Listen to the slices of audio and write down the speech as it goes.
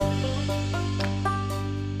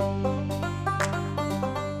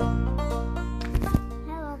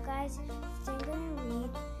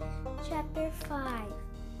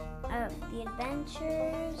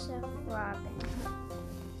Adventures of Robin Hood.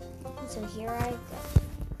 So here I go.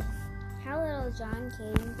 How Little John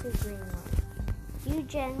Came to Greenwood. You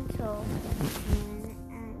gentlemen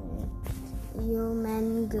and you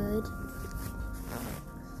men good,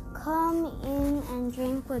 come in and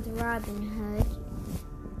drink with Robin Hood.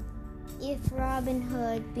 If Robin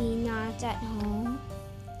Hood be not at home,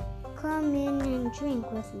 come in and drink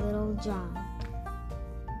with Little John.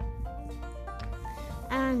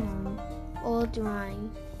 Anon, old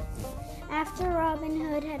rhyme. After Robin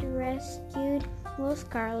Hood had rescued Will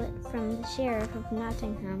Scarlet from the sheriff of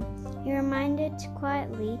Nottingham, he remained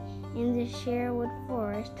quietly in the Sherwood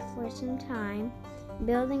forest for some time,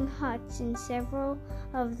 building huts in several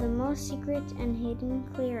of the most secret and hidden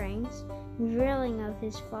clearings, drilling of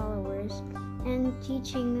his followers, and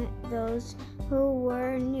teaching those who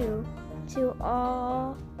were new to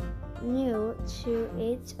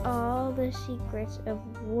it all the secrets of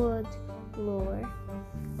wood lore.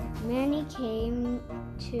 Many came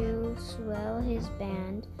to swell his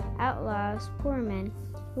band, outlaws, poor men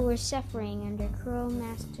who were suffering under cruel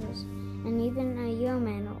masters, and even a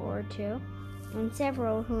yeoman or two, and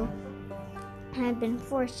several who had been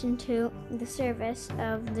forced into the service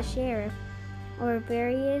of the sheriff, or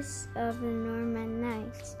various of the Norman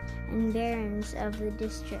knights and barons of the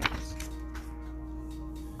districts.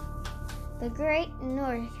 The great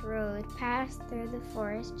North Road passed through the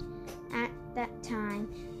forest at that time,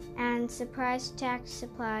 and surprise attacks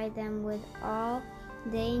supplied them with all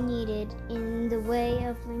they needed in the way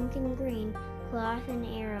of Lincoln green, cloth, and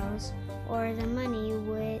arrows, or the money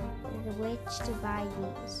with which to buy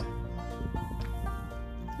these.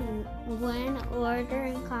 When order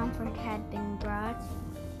and comfort had been brought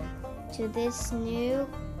to this new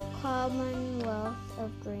commonwealth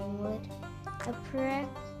of Greenwood, a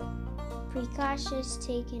precautions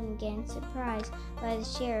taken against surprise by the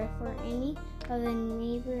sheriff or any of the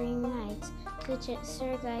neighboring knights, such as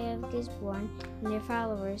Sir Guy of Gisborne and their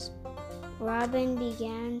followers, Robin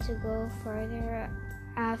began to go further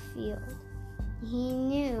afield. He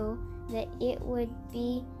knew that it would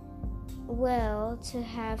be well to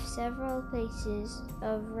have several places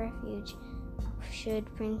of refuge should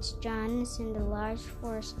Prince John send a large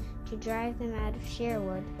force to drive them out of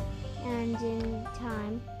Sherwood, and in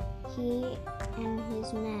time he and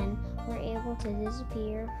his men were able to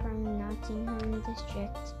disappear from Nottingham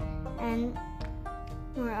district, and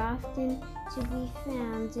were often to be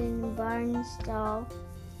found in Barnstall,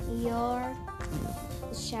 Yorkshire,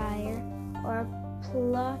 or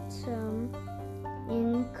Plotham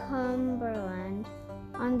in Cumberland.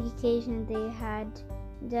 On the occasion they had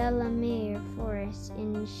Delamere Forest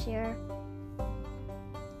in Cheshire.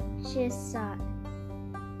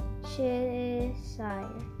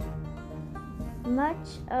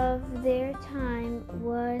 Much of their time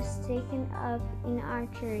was taken up in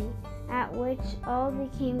archery, at which all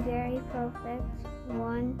became very perfect,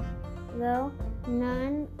 though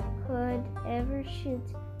none could ever shoot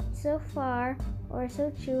so far or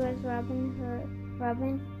so true as Robin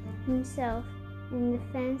himself, in the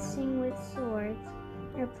fencing with swords,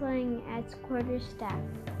 or playing at quarterstaff.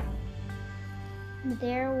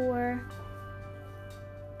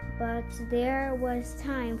 But there was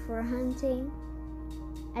time for hunting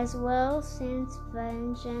as well, since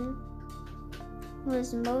venison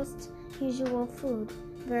was most usual food,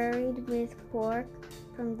 varied with pork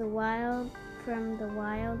from the wild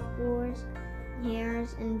boars,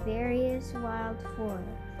 hares, and various wild fowl.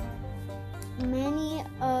 Many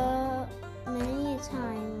a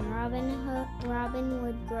time Robin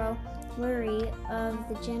would grow weary of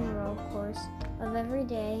the general course of every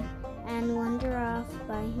day and wander off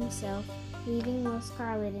by himself, leaving Will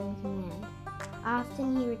Scarlet in command.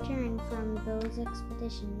 Often he returned from those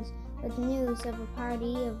expeditions with news of a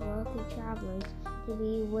party of wealthy travelers to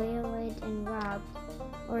be waylaid and robbed,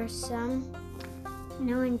 or some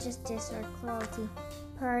no injustice or cruelty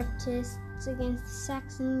practiced against the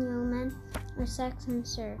Saxon yeomen or Saxon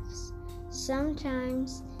serfs.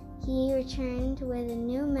 Sometimes he returned with a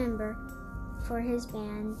new member for his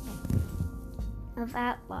band of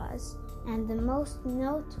outlaws, and the most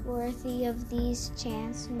noteworthy of these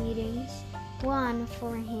chance meetings, one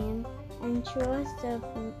for him and truest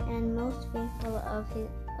and most faithful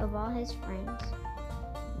of all his friends.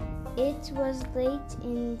 It was late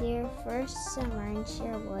in their first summer in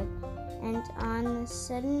Sherwood, and on a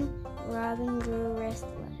sudden Robin grew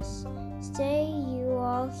restless. "Stay you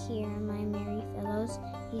all here, my merry fellows,"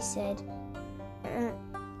 he said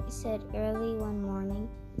early one morning,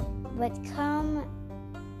 but come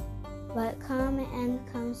and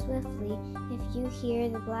come swiftly if you hear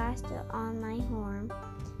the blast on my horn,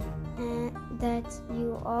 and that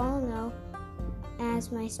you all know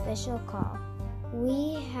as my special call.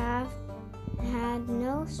 We have had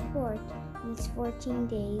no sport these 14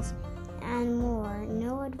 days and more.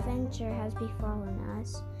 No adventure has befallen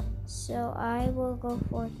us, so I will go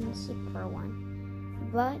forth and seek for one.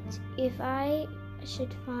 But if I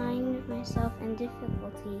should find myself in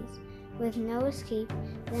difficulties with no escape,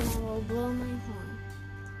 then I will blow my horn."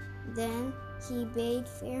 Then he bade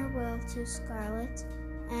farewell to Scarlet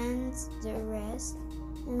and the rest,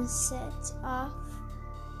 and set off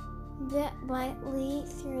lightly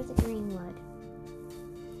through the greenwood,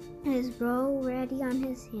 his bow ready on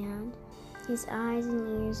his hand, his eyes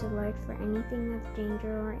and ears alert for anything of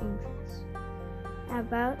danger or interest.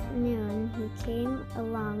 About noon he came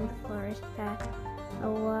along the forest path, a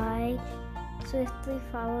wide, swiftly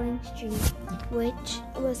following stream, which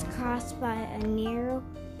was crossed by a narrow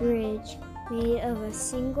bridge made of a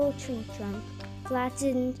single tree trunk,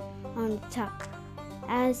 flattened on the top.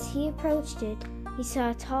 As he approached it, he saw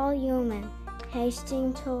a tall yeoman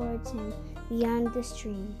hastening towards him beyond the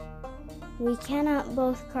stream. "We cannot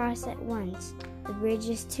both cross at once. The bridge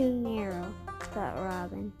is too narrow," thought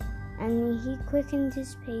Robin, and he quickened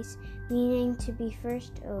his pace, meaning to be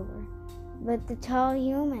first over. But the tall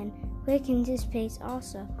yeoman quickened his pace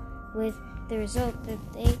also, with the result that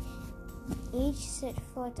they each set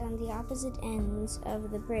foot on the opposite ends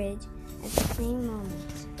of the bridge at the same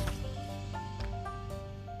moment.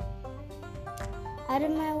 "Out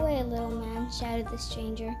of my way, little man," shouted the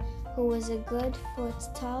stranger, who was a good foot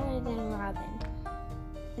taller than Robin.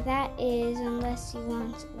 "That is, unless you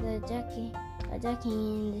want a ducking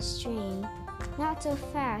in the stream." Not so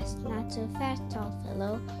fast, tall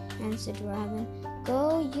fellow," answered Robin.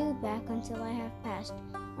 "Go you back until I have passed,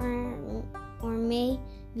 or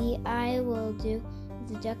maybe I will do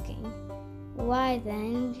the ducking." "Why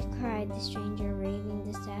then," cried the stranger, waving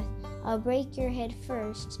the staff, "I'll break your head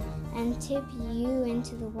first and tip you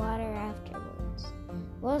into the water afterwards."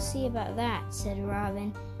 "We'll see about that," said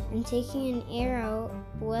Robin, and taking an arrow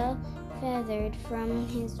well feathered from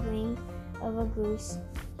his wing of a goose,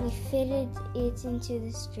 he fitted it into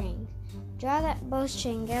the string. "Draw that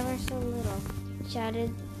bowstring ever so little,"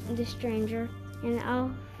 shouted the stranger, "and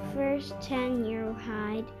I'll first tan your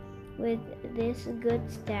hide with this good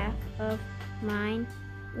staff of mine,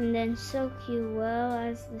 and then soak you well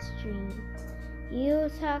as the stream." "You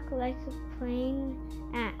talk like a plain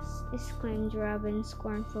ass," exclaimed Robin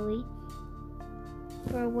scornfully.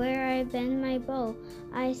 "For where I bend my bow,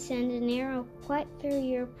 I send an arrow quite through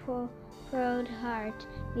your proud heart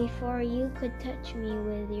before you could touch me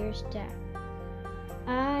with your staff."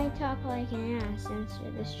 "I talk like an ass,"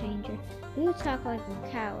 answered the stranger. "You talk like a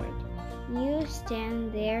coward. You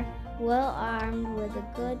stand there well armed with a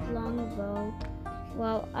good long bow,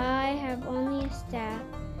 while I have only a staff,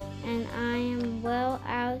 and I am well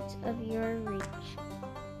out of your reach."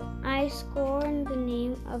 "I scorn the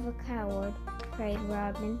name of a coward," cried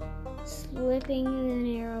Robin, slipping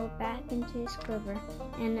the arrow back into his quiver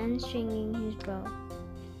and unstringing his bow.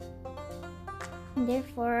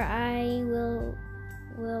 "Therefore I will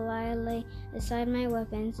I lay aside my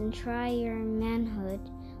weapons and try your manhood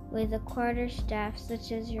with a quarterstaff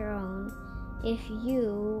such as your own, if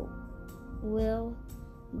you will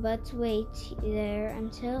but wait there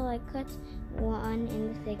until I cut one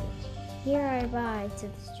in the thicket." "Here I bide,"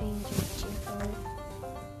 said the stranger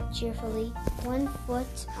cheerfully, "1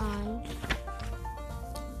 foot on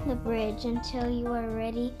the bridge until you are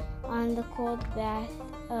ready on the cold bath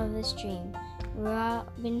of the stream."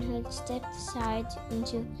 Robin Hood stepped aside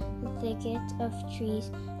into the thicket of trees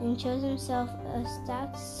and chose himself a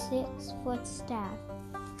stout 6-foot staff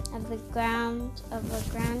of a ground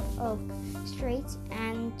oak, straight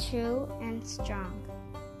and true and strong.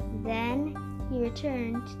 Then he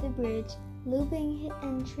returned to the bridge, looping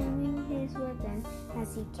and trimming his weapon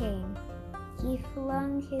as he came. He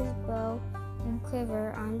flung his bow and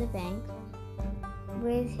quiver on the bank,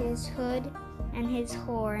 with his hood and his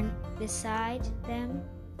horn beside them,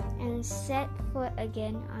 and set foot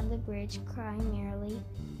again on the bridge, crying merrily,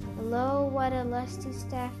 "Lo, what a lusty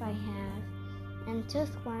staff I have!" and took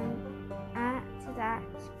one at that,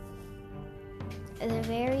 the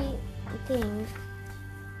very thing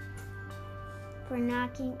for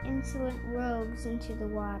knocking insolent rogues into the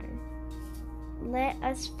water. "Let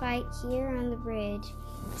us fight here on the bridge,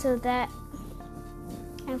 so that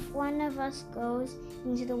if one of us goes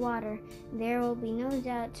into the water, there will be no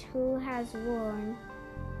doubt who has won,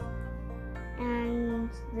 and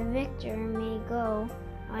the victor may go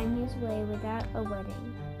on his way without a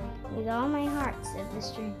wetting." "With all my heart," said the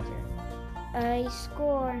stranger. "I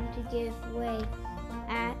scorn to give way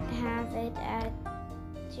have it at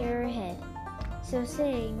your head." So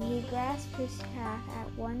saying, he grasped his staff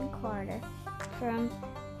at one quarter from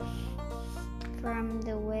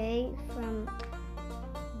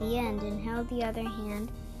the end and held the other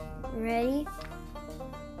hand ready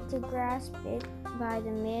to grasp it by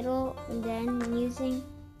the middle, then using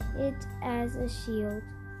it as a shield,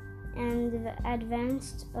 and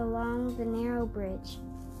advanced along the narrow bridge.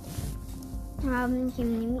 Robin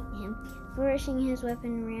came to meet him, flourishing his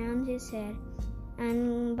weapon round his head,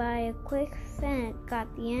 and by a quick feint got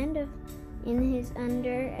the end in his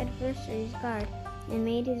adversary's guard, and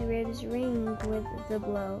made his ribs ring with the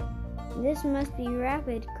blow. "This must be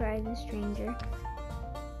rapid," cried the stranger.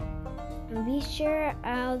 "Be sure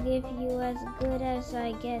I'll give you as good as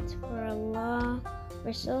I get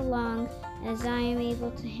for so long as I am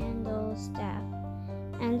able to handle a staff,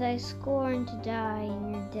 and I scorn to die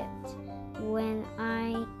in your debt when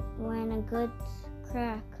a good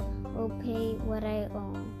crack will pay what I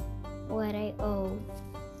owe."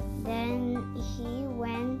 Then he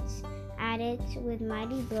went at it with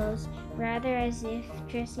mighty blows, rather as if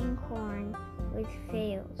dressing corn with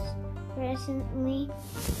flails. Presently,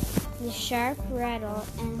 the sharp rattle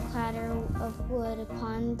and clatter of wood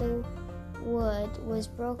upon the wood was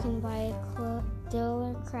broken by a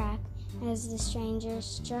duller crack as the stranger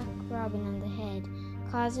struck Robin on the head,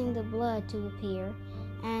 causing the blood to appear.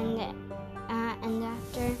 And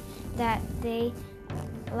after that they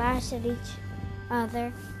lashed at each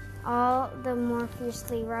other all the more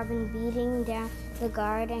fiercely, Robin beating down the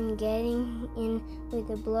guard and getting in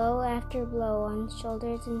with blow after blow on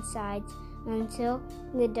shoulders and sides, until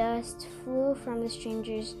the dust flew from the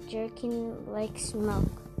stranger's jerkin like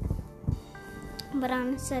smoke. But on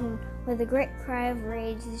a sudden, with a great cry of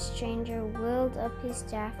rage, the stranger whirled up his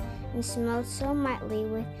staff and smote so mightily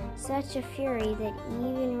with such a fury that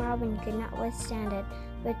even Robin could not withstand it,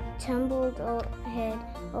 but tumbled head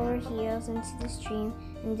over heels into the stream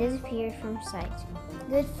and disappeared from sight.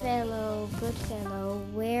 Good fellow,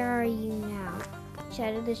 where are you now?"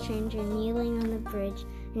 shouted the stranger, kneeling on the bridge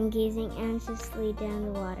and gazing anxiously down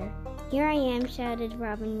the water. "Here I am," shouted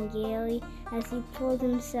Robin gaily as he pulled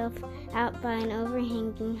himself out by an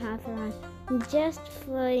overhanging hawthorn, "just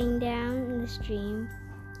floating down the stream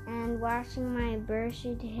and washing my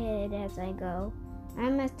bushy head as I go. I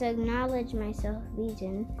must acknowledge myself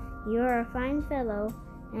beaten. You're a fine fellow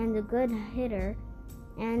and a good hitter,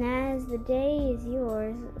 and as the day is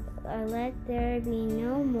yours, let there be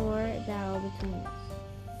no more thou between us."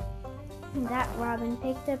 And that Robin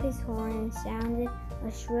picked up his horn and sounded a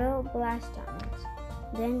shrill blast on it.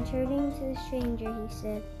 Then turning to the stranger, he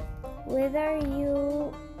said, where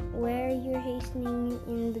you're hastening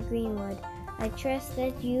in the greenwood, I trust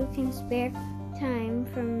that you can spare time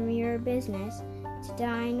from your business to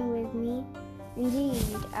dine with me.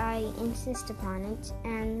 Indeed, I insist upon it,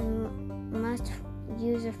 and must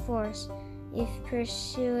use of force if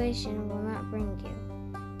persuasion will not bring you.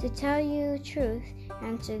 To tell you the truth,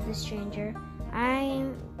 answered the stranger, I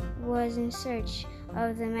was in search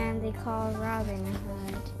of the man they call Robin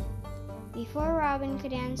Hood. Before Robin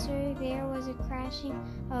could answer, there was a crashing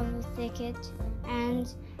of the thicket,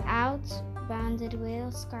 and out bounded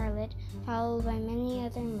Will Scarlet, followed by many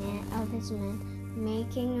other of his men,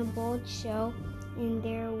 making a bold show in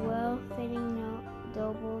their well-fitting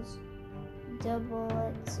doublets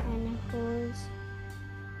and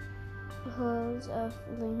hose of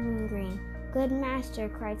Lincoln green. Good master,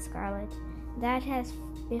 cried Scarlet, that has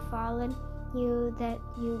befallen you that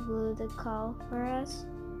you blew the call for us?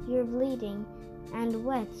 You're bleeding and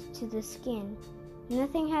wet to the skin.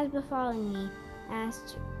 Nothing has befallen me,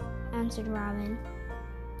 answered Robin,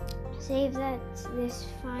 save that this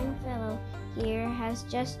fine fellow here has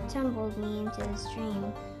just tumbled me into the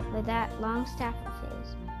stream with that long staff of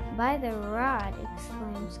his. By the rod,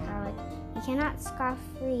 exclaimed Scarlet, he cannot scoff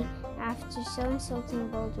free after so insulting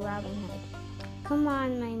bold Robin Hood. Come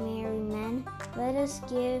on, my merry men, let us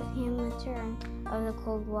give him a turn of the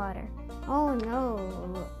cold water. Oh,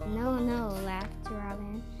 no, laughed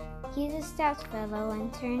Robin. He's a stout fellow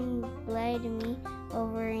and bled me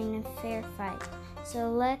over in a fair fight, so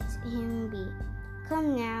let him be.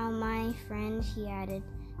 Come now, my friend, he added,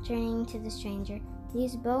 turning to the stranger.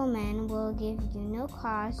 These bowmen will give you no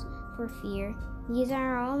cause for fear. These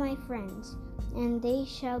are all my friends, and they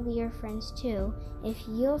shall be your friends too, if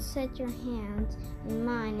you'll set your hands in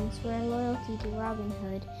mine and swear loyalty to Robin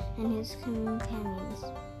Hood and his companions.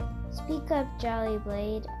 Speak up, jolly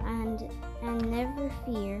blade, and never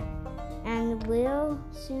fear, and we'll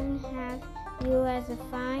soon have you as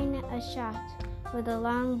fine a shot with a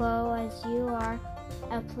long bow as you are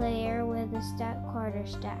a player with a stout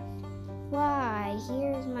quarterstaff. Why,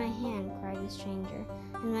 here's my hand, cried the stranger,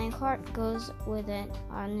 and my heart goes with it,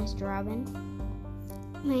 honest Robin.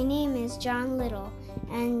 My name is John Little,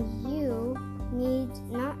 and you need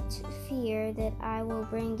not fear that I will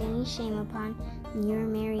bring any shame upon your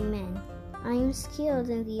merry men. I am skilled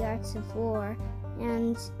in the arts of war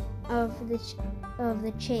and of the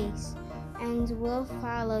chase, and will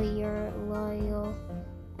follow your loyal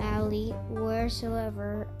alley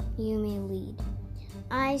wheresoever you may lead.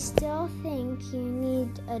 I still think you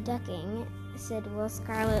need a ducking, said Will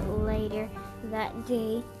Scarlet later that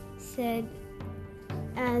day,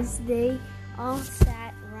 as they all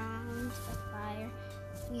sat round a fire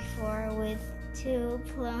before with 2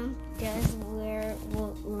 plump ducks were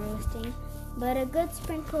roasting. But a good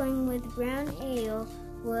sprinkling with brown ale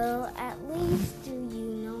will at least do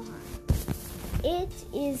you no harm. It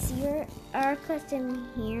is our custom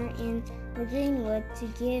here in the greenwood to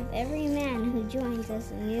give every man who joins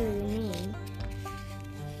us a new name.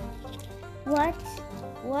 What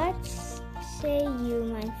say you,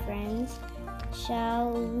 my friends?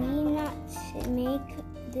 Shall we not make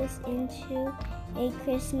this into a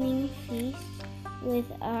christening feast with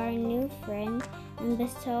our new friend and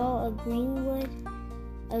bestow a greenwood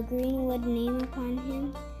name upon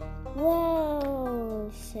him?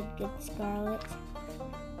 Well, said Good Scarlet.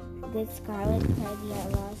 Good Scarlet, cried the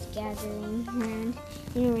outlaws, gathering round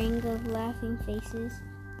in a ring of laughing faces.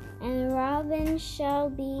 And Robin shall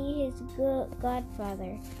be his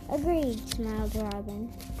godfather. Agreed, smiled Robin.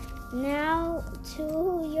 Now to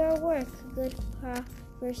your work, good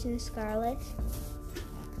person Scarlet.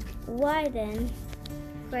 Why then,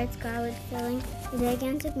 cried Scarlet, filling a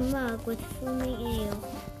gigantic mug with fuming ale,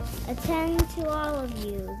 attend to all of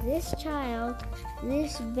you. This child,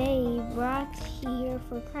 this babe brought here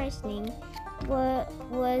for christening,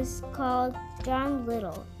 was called John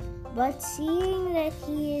Little. But seeing that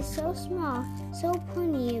he is so small, so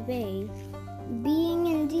puny a babe, being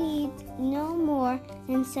indeed no more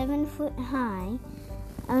than 7 foot high,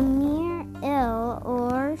 a mere ell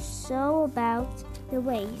or so about the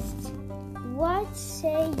waist. What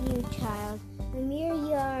say you, child? A mere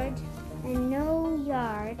yard, and no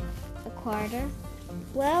yard, a quarter?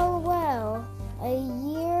 Well, a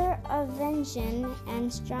year of vengeance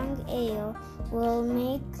and strong ale will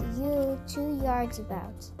make you 2 yards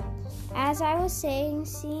about. As I was saying,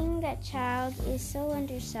 seeing that child is so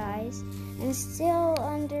undersized and still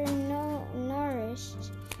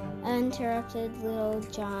undernourished, interrupted Little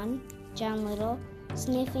John Little,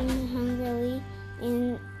 sniffing hungrily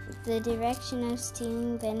in the direction of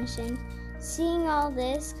steaming venison. Seeing all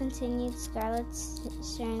this, continued Scarlet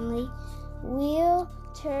sternly, we'll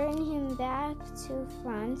turn him back to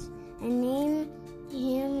front and name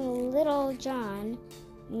him Little John,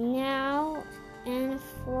 now and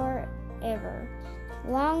forever.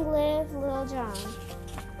 Long live Little John.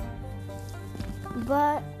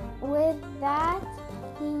 But with that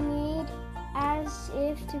he made as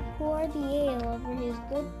if to pour the ale over his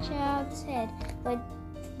good child's head, but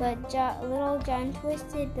Little John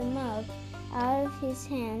twisted the mug out of his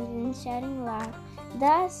hand and shouting aloud,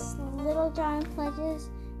 thus Little John pledges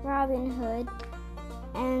Robin Hood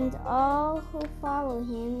and all who follow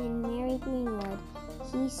him in merry greenwood.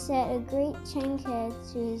 He set a great tankard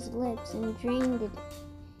to his lips and drained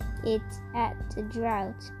it at a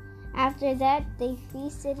draught. After that they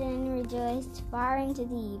feasted and rejoiced far into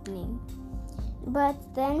the evening. But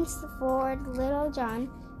thenceforward Little John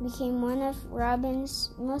became one of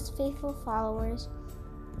Robin's most faithful followers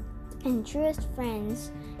and truest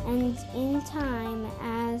friends, and in time,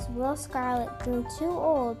 as Will Scarlet grew too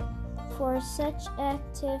old for such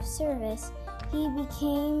active service, he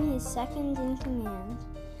became his second in command.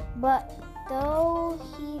 But though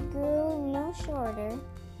he grew no shorter,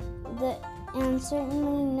 and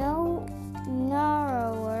certainly no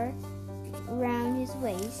narrower round his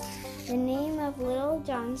waist, the name of Little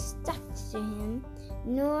John stuck to him,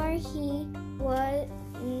 nor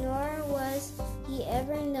was he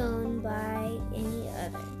ever known by any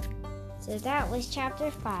other. So that was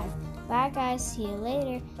chapter 5. Bye guys, see you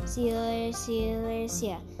later. See you later, see you later,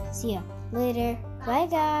 see ya. Later. Bye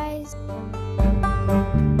guys.